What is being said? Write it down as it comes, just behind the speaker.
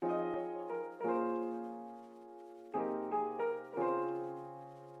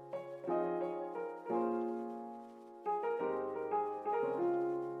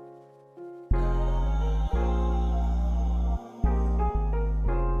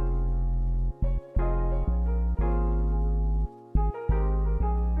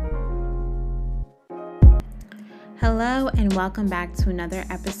Hello and welcome back to another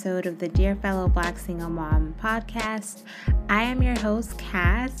episode of the Dear Fellow Black Single Mom podcast. I am your host,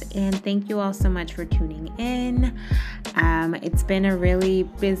 Cass, and thank you all so much for tuning in. It's been a really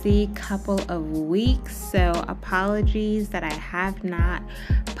busy couple of weeks, so apologies that I have not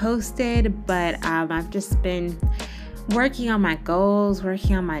posted, but I've just been working on my goals,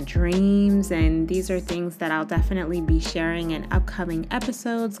 working on my dreams, and these are things that I'll definitely be sharing in upcoming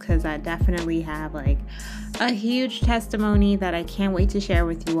episodes because I definitely have a huge testimony that I can't wait to share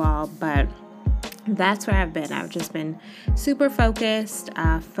with you all. But that's where I've been. I've just been super focused,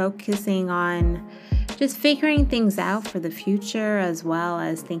 focusing on just figuring things out for the future, as well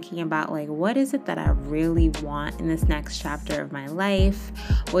as thinking about what is it that I really want in this next chapter of my life?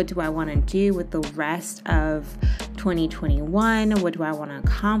 What do I want to do with the rest of 2021? What do I want to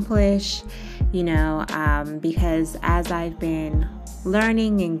accomplish? Because as I've been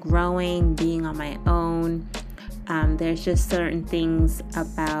learning and growing, being on my own, there's just certain things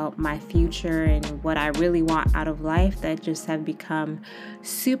about my future and what I really want out of life that just have become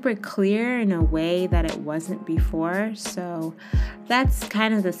super clear in a way that it wasn't before. So that's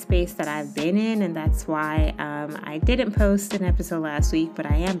kind of the space that I've been in, and that's why I didn't post an episode last week, but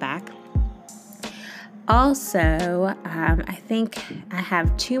I am back. Also, I think I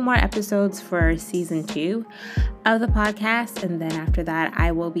have 2 more episodes for season 2 of the podcast, and then after that,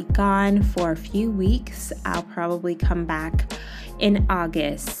 I will be gone for a few weeks. I'll probably come back in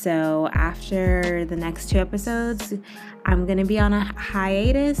August. So after the next 2 episodes, I'm going to be on a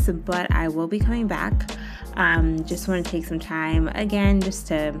hiatus, but I will be coming back. Just want to take some time again just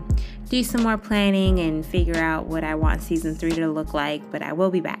to do some more planning and figure out what I want season 3 to look like, but I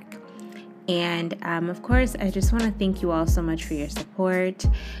will be back. And of course, I just want to thank you all so much for your support.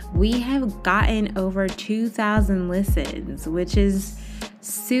 We have gotten over 2,000 listens, which is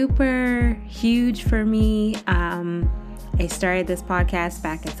super huge for me. I started this podcast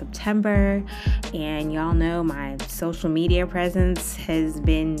back in September, and y'all know my social media presence has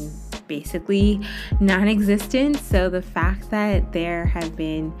been basically non-existent. So the fact that there have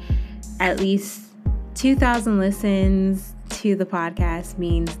been at least 2,000 listens to the podcast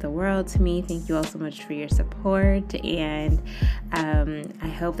means the world to me. Thank you all so much for your support, and I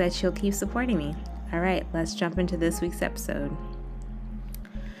hope that you'll keep supporting me. All right, let's jump into this week's episode.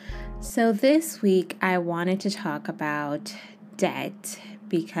 So this week I wanted to talk about debt,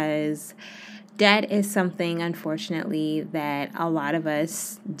 because debt is something, unfortunately, that a lot of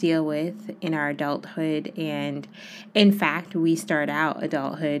us deal with in our adulthood. And in fact, we start out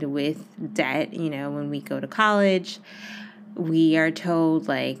adulthood with debt. When we go to college, we are told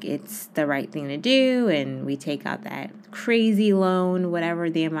it's the right thing to do, and we take out that crazy loan, whatever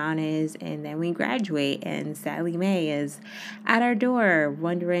the amount is, and then we graduate, and Sally Mae is at our door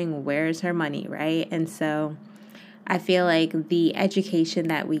wondering where's her money, right? And so I feel like the education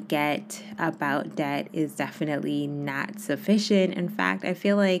that we get about debt is definitely not sufficient. In fact, I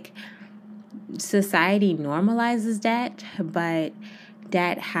feel like society normalizes debt, but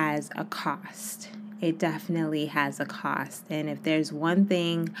debt has a cost. It definitely has a cost. And if there's one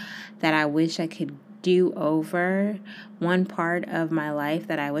thing that I wish I could do over, one part of my life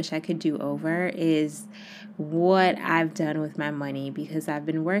that I wish I could do over is what I've done with my money, because I've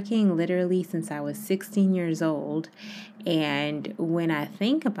been working literally since I was 16 years old. And when I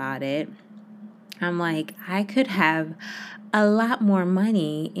think about it, I'm like, I could have a lot more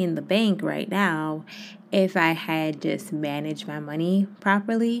money in the bank right now if I had just managed my money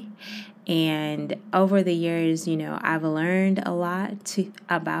properly. And over the years, I've learned a lot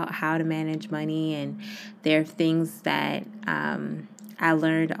about how to manage money. And there are things that I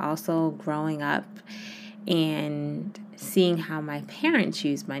learned also growing up and seeing how my parents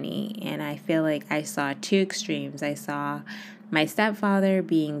use money. And I feel like I saw 2 extremes. I saw my stepfather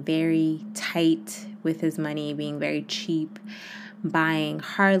being very tight with his money, being very cheap, buying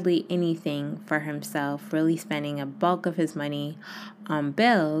hardly anything for himself, really spending a bulk of his money on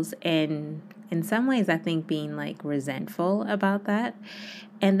bills, and in some ways I think being resentful about that.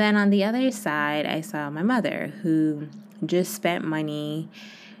 And then on the other side, I saw my mother, who just spent money,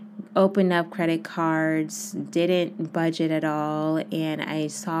 opened up credit cards, didn't budget at all, and I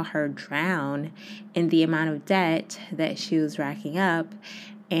saw her drown in the amount of debt that she was racking up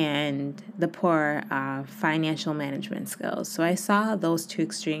and the poor financial management skills. So I saw those 2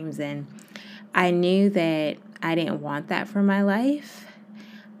 extremes, and I knew that I didn't want that for my life.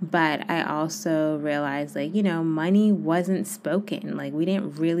 But I also realized, money wasn't spoken. We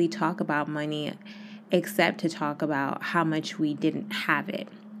didn't really talk about money except to talk about how much we didn't have it.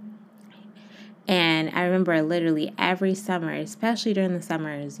 And I remember literally every summer, especially during the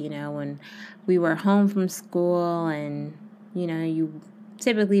summers, when we were home from school and, you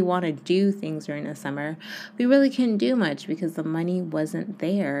typically want to do things during the summer, we really couldn't do much because the money wasn't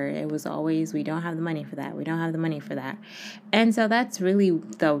there. It was always, we don't have the money for that. We don't have the money for that. And so that's really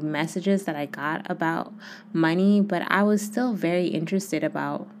the messages that I got about money, but I was still very interested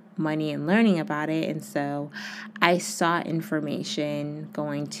about money and learning about it. And so I sought information,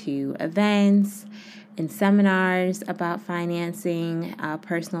 going to events and seminars about financing,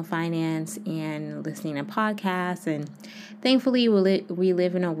 personal finance, and listening to podcasts. And thankfully, we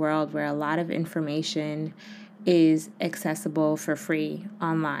live in a world where a lot of information is accessible for free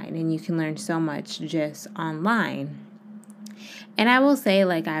online, and you can learn so much just online. And I will say,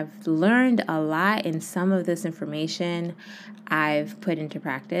 I've learned a lot, in some of this information I've put into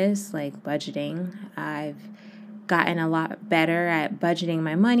practice, like budgeting. I've gotten a lot better at budgeting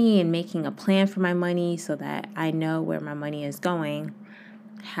my money and making a plan for my money so that I know where my money is going.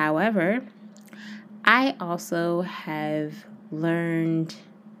 However, I also have learned,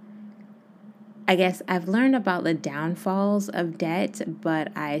 I've learned about the downfalls of debt,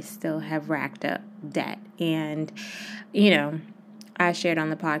 but I still have racked up debt. And, I shared on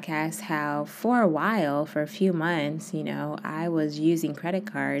the podcast how for a while, for a few months, I was using credit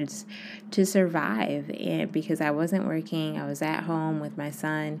cards to survive. And because I wasn't working, I was at home with my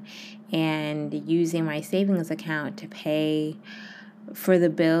son and using my savings account to pay for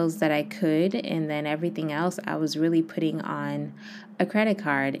the bills that I could. And then everything else I was really putting on a credit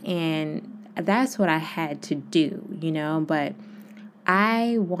card. And that's what I had to do, but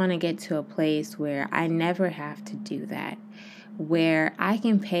I want to get to a place where I never have to do that, where I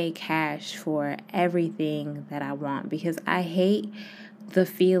can pay cash for everything that I want, because I hate the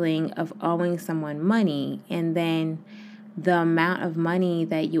feeling of owing someone money and then the amount of money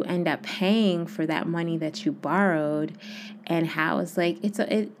that you end up paying for that money that you borrowed, and how it's like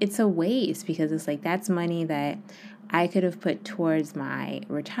it's a waste, because it's like that's money that I could have put towards my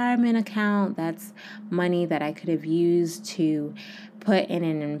retirement account. That's money that I could have used to put in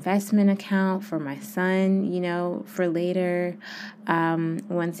an investment account for my son, for later,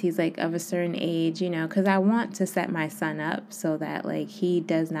 once he's of a certain age, because I want to set my son up so that he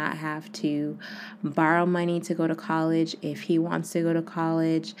does not have to borrow money to go to college if he wants to go to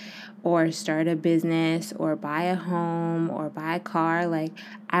college, or start a business, or buy a home, or buy a car.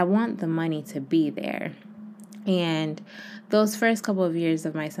 I want the money to be there. And those first couple of years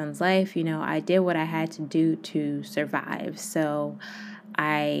of my son's life, I did what I had to do to survive. So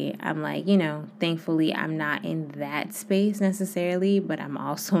I'm thankfully I'm not in that space necessarily, but I'm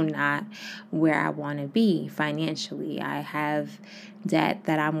also not where I want to be financially. I have debt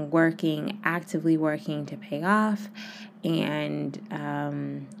that I'm actively working to pay off. And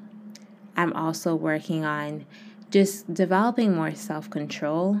I'm also working on just developing more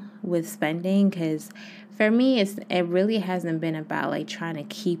self-control with spending, because for me it really hasn't been about trying to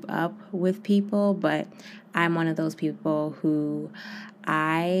keep up with people, but I'm one of those people who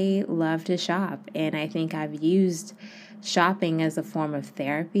I love to shop, and I think I've used shopping as a form of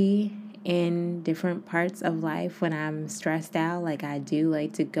therapy in different parts of life. When I'm stressed out, I do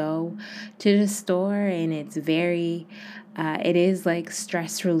like to go to the store, and it's very it is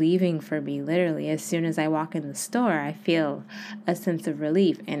stress relieving for me. Literally, as soon as I walk in the store, I feel a sense of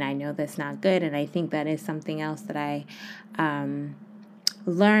relief, and I know that's not good. And I think that is something else that I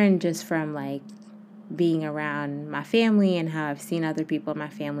learned just from being around my family and how I've seen other people in my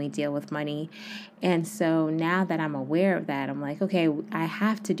family deal with money. And so now that I'm aware of that, I'm okay, I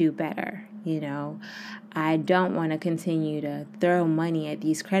have to do better. I don't want to continue to throw money at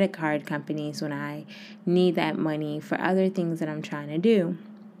these credit card companies when I need that money for other things that I'm trying to do.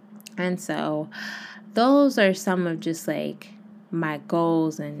 And so those are some of just my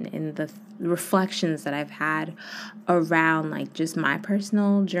goals and the reflections that I've had around just my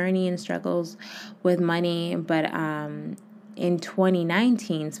personal journey and struggles with money. But in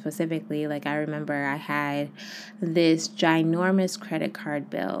 2019 specifically, I remember I had this ginormous credit card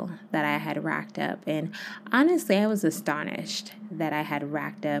bill that I had racked up. And honestly, I was astonished that I had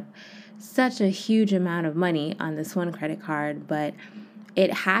racked up such a huge amount of money on this one credit card. But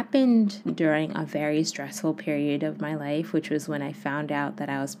it happened during a very stressful period of my life, which was when I found out that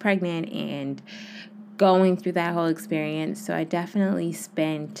I was pregnant and going through that whole experience. So I definitely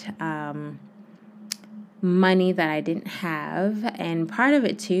spent money that I didn't have. And part of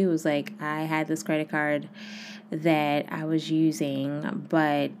it too was I had this credit card that I was using,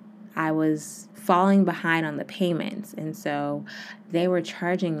 but I was falling behind on the payments. And so they were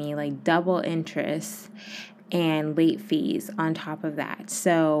charging me double interest. and late fees on top of that.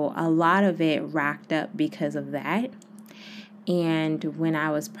 So a lot of it racked up because of that. And when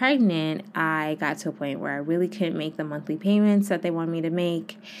I was pregnant, I got to a point where I really couldn't make the monthly payments that they wanted me to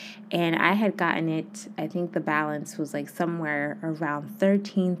make. And I had gotten it, I think the balance was like somewhere around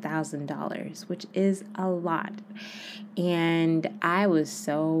 $13,000, which is a lot. And I was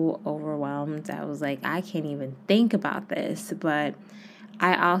so overwhelmed. I was like, I can't even think about this. But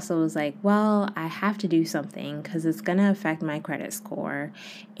I also was like, well, I have to do something because it's going to affect my credit score.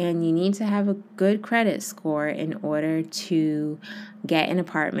 And you need to have a good credit score in order to get an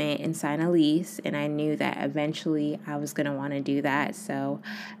apartment and sign a lease. And I knew that eventually I was going to want to do that. So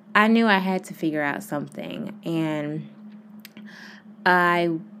I knew I had to figure out something. And I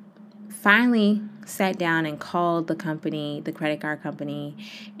finally sat down and called the company, the credit card company,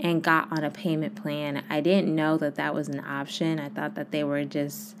 and got on a payment plan. I didn't know that that was an option. I thought that they were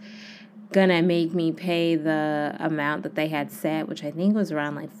just gonna make me pay the amount that they had set, which I think was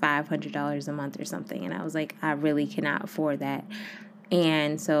around like $500 a month or something. And I was like, I really cannot afford that.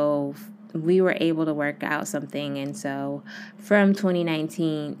 And so we were able to work out something. And so from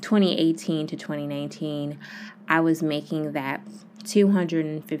 2018 to 2019, I was making that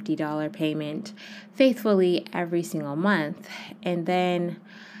 $250 payment faithfully every single month. And then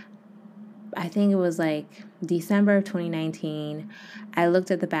I think it was like December of 2019, I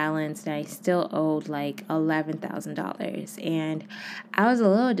looked at the balance and I still owed like $11,000. And I was a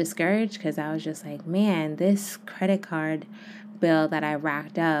little discouraged because I was just like, man, this credit card bill that I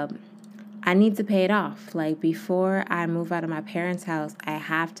racked up, I need to pay it off. Like before I move out of my parents' house, I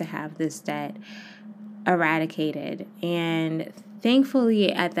have to have this debt eradicated. And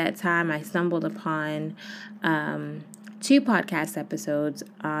thankfully at that time I stumbled upon 2 podcast episodes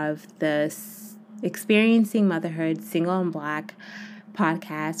of the Experiencing Motherhood Single and Black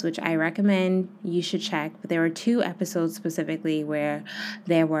podcast, which I recommend you should check. But there were 2 episodes specifically where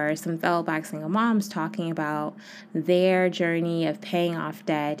there were some fellow Black single moms talking about their journey of paying off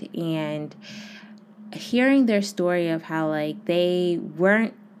debt and hearing their story of how like they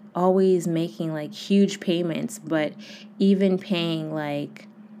weren't always making like huge payments, but even paying like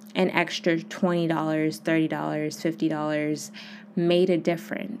an extra $20, $30, $50 made a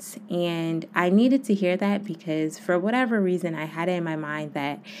difference. And I needed to hear that because for whatever reason, I had it in my mind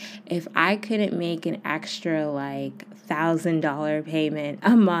that if I couldn't make an extra like $1,000 payment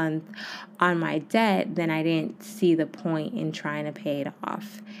a month on my debt, then I didn't see the point in trying to pay it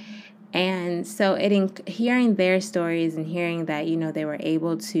off. And so hearing their stories and hearing that, they were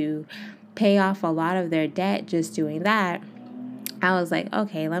able to pay off a lot of their debt just doing that, I was like,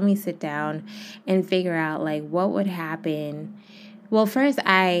 okay, let me sit down and figure out like what would happen. Well, first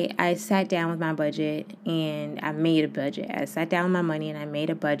I sat down with my budget and I made a budget. I sat down with my money and I made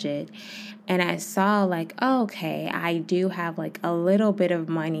a budget. And I saw like, oh, okay, I do have like a little bit of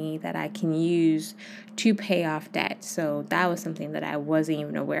money that I can use to pay off debt. So that was something that I wasn't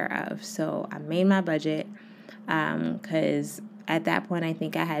even aware of. So I made my budget because at that point, I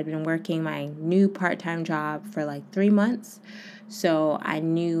think I had been working my new part-time job for like 3 months. So I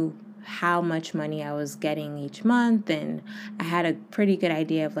knew how much money I was getting each month, and I had a pretty good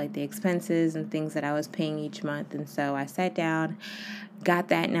idea of like the expenses and things that I was paying each month. And so I sat down, got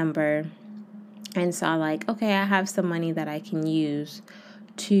that number, and saw like, okay, I have some money that I can use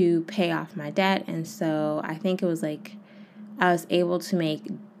to pay off my debt. And so I think it was like I was able to make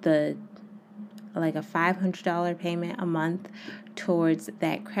like a $500 payment a month towards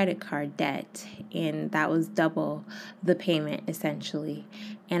that credit card debt, and that was double the payment essentially.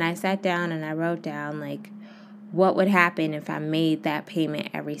 And I sat down and I wrote down like what would happen if I made that payment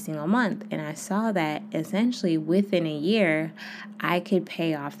every single month. And I saw that essentially within a year I could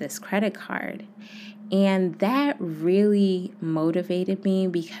pay off this credit card. And that really motivated me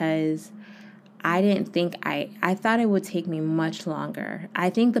because I didn't think I thought it would take me much longer. I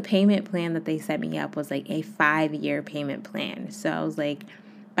think the payment plan that they set me up was like a 5-year payment plan. So I was like,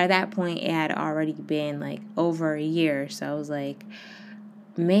 by that point, it had already been like over a year. So I was like,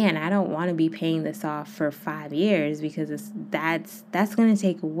 man, I don't want to be paying this off for 5 years because that's going to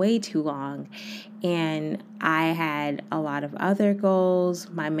take way too long. And I had a lot of other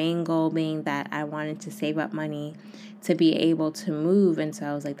goals, my main goal being that I wanted to save up money to be able to move. And so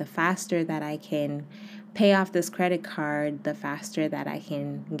I was like, the faster that I can pay off this credit card, the faster that I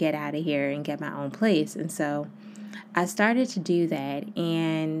can get out of here and get my own place. And so I started to do that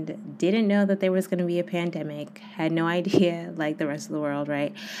and didn't know that there was going to be a pandemic. Had no idea, like the rest of the world,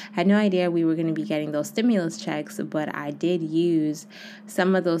 right? Had no idea we were going to be getting those stimulus checks, but I did use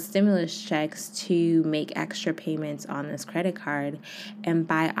some of those stimulus checks to make extra payments on this credit card. And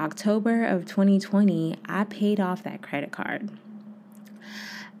by October of 2020, I paid off that credit card.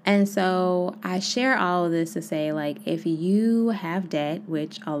 And so I share all of this to say, like, if you have debt,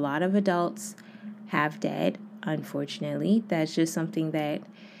 which a lot of adults have debt, unfortunately, that's just something that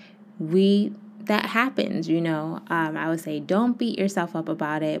happens, I would say don't beat yourself up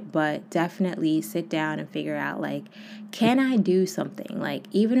about it, but definitely sit down and figure out, like, can I do something? Like,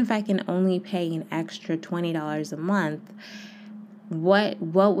 even if I can only pay an extra $20 a month, what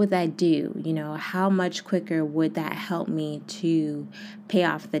would that do? How much quicker would that help me to pay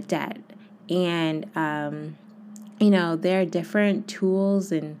off the debt? And there are different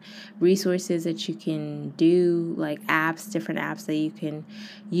tools and resources that you can do, like different apps that you can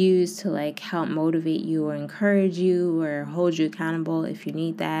use to like help motivate you or encourage you or hold you accountable if you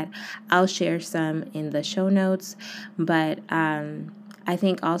need that. I'll share some in the show notes, but I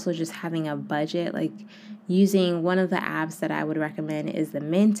think also just having a budget, like using one of the apps that I would recommend is the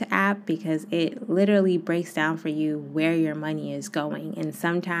Mint app, because it literally breaks down for you where your money is going. And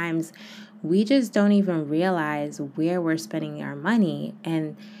sometimes we just don't even realize where we're spending our money.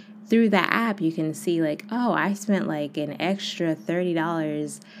 And through that app, you can see like, oh, I spent like an extra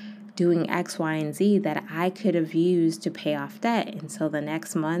 $30 doing X, Y, and Z that I could have used to pay off debt. And so the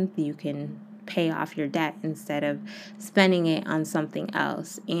next month you can pay off your debt instead of spending it on something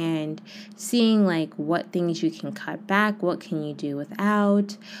else, and seeing like what things you can cut back, what can you do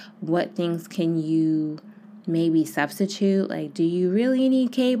without, what things can you maybe substitute. Like, do you really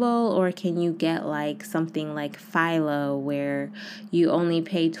need cable, or can you get like something like Philo where you only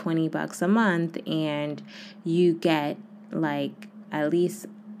pay $20 a month and you get like at least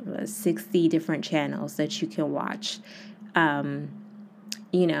 60 different channels that you can watch.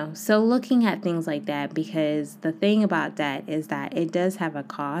 So looking at things like that, because the thing about that is that it does have a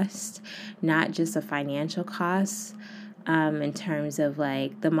cost, not just a financial cost, in terms of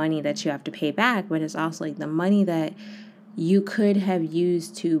like the money that you have to pay back, but it's also like the money that you could have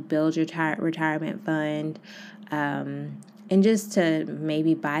used to build your retirement fund, and just to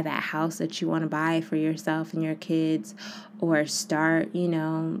maybe buy that house that you want to buy for yourself and your kids, or start,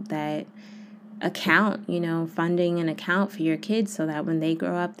 that account, funding an account for your kids so that when they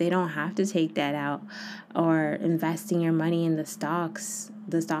grow up, they don't have to take that out, or investing your money in the stock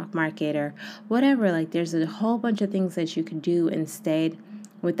market or whatever. Like, there's a whole bunch of things that you can do instead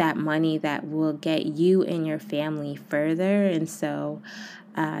with that money that will get you and your family further. And so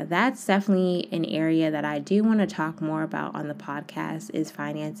that's definitely an area that I do want to talk more about on the podcast, is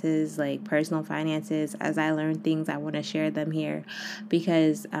finances, like personal finances. As I learn things, I want to share them here,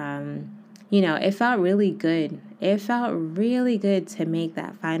 because it felt really good. It felt really good to make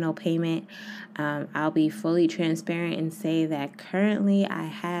that final payment. I'll be fully transparent and say that currently I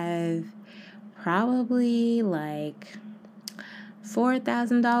have probably like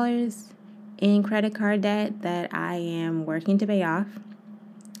 $4,000 in credit card debt that I am working to pay off.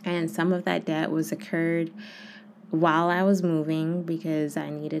 And some of that debt was occurred while I was moving, because I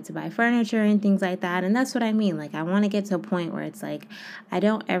needed to buy furniture and things like that. And that's what I mean. Like, I want to get to a point where it's like, I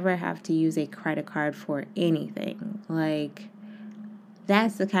don't ever have to use a credit card for anything. Like,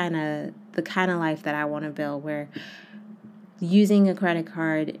 that's the kind of life that I want to build, where using a credit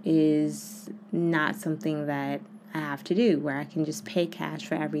card is not something that I have to do, where I can just pay cash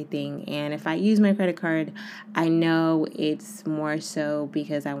for everything. And if I use my credit card, I know it's more so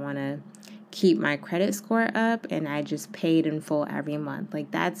because I want to keep my credit score up, and I just paid in full every month.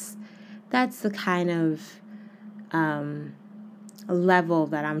 Like, that's the kind of level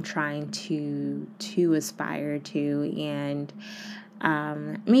that I'm trying to aspire to. And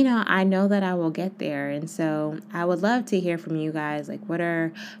I know that I will get there. And so I would love to hear from you guys. Like, what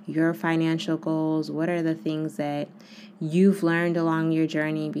are your financial goals? What are the things that you've learned along your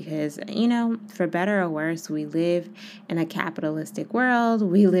journey? Because, for better or worse, we live in a capitalistic world.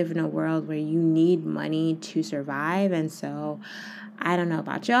 We live in a world where you need money to survive. And so I don't know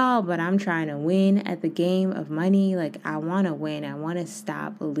about y'all, but I'm trying to win at the game of money. Like, I want to win. I want to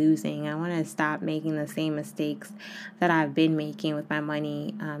stop losing. I want to stop making the same mistakes that I've been making with my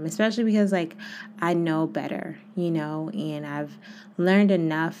money, especially because, like, I know better, and I've learned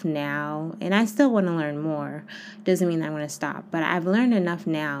enough now, and I still want to learn more. Doesn't mean that I want to stop, but I've learned enough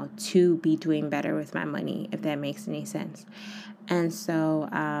now to be doing better with my money, if that makes any sense. And so,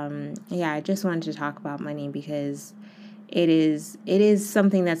 I just wanted to talk about money, because it is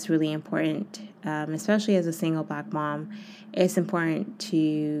something that's really important, especially as a single Black mom. It's important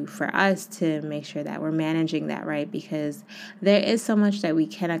for us to make sure that we're managing that right, because there is so much that we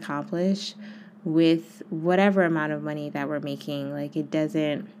can accomplish with whatever amount of money that we're making. Like,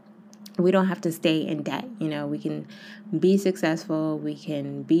 we don't have to stay in debt. We can be successful, we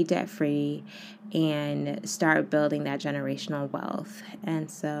can be debt free, and start building that generational wealth.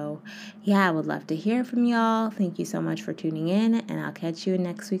 And so, yeah, I would love to hear from y'all. Thank you so much for tuning in, and I'll catch you in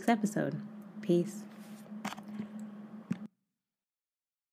next week's episode. Peace.